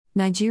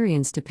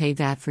Nigerians to pay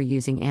VAT for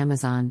using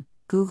Amazon,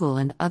 Google,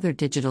 and other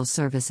digital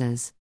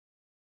services.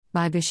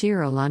 By Bashir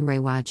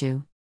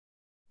Olanrewaju.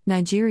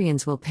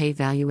 Nigerians will pay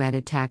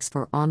value-added tax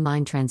for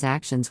online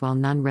transactions while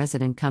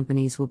non-resident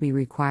companies will be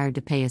required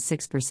to pay a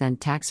 6%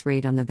 tax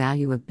rate on the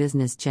value of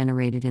business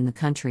generated in the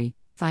country,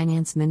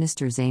 Finance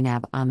Minister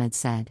Zainab Ahmed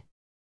said.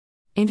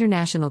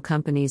 International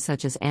companies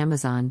such as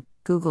Amazon,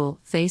 Google,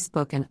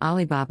 Facebook, and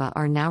Alibaba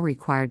are now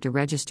required to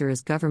register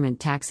as government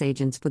tax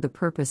agents for the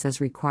purpose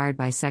as required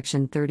by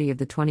Section 30 of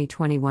the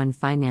 2021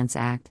 Finance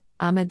Act,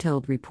 Ahmed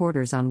told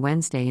reporters on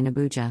Wednesday in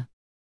Abuja.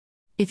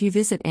 If you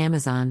visit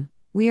Amazon,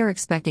 we are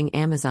expecting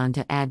Amazon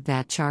to add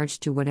VAT charge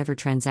to whatever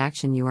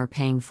transaction you are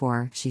paying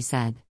for, she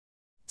said.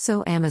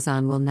 So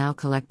Amazon will now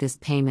collect this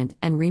payment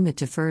and remit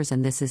to FIRS,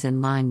 and this is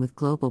in line with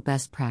global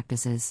best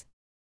practices.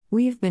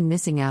 We've been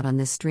missing out on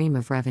this stream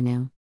of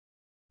revenue.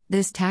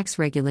 This tax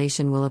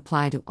regulation will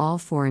apply to all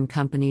foreign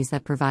companies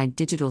that provide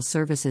digital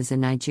services in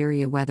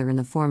Nigeria, whether in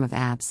the form of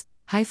apps,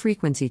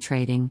 high-frequency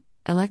trading,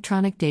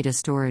 electronic data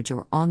storage,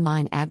 or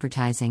online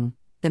advertising,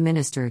 the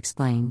minister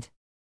explained.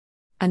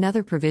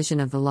 Another provision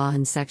of the law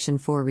in Section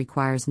 4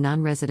 requires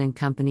non-resident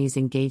companies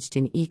engaged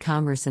in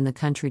e-commerce in the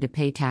country to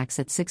pay tax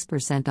at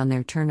 6% on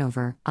their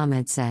turnover,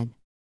 Ahmed said.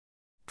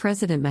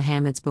 President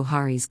Muhammad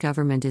Buhari's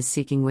government is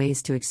seeking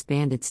ways to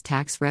expand its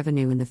tax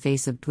revenue in the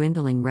face of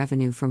dwindling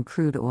revenue from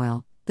crude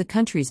oil, the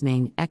country's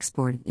main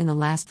export, in the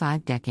last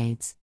 5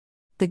 decades.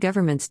 The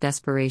government's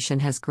desperation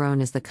has grown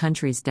as the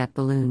country's debt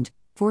ballooned,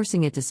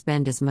 forcing it to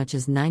spend as much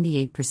as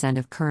 98%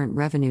 of current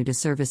revenue to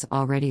service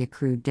already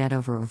accrued debt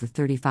over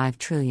 35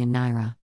 trillion naira.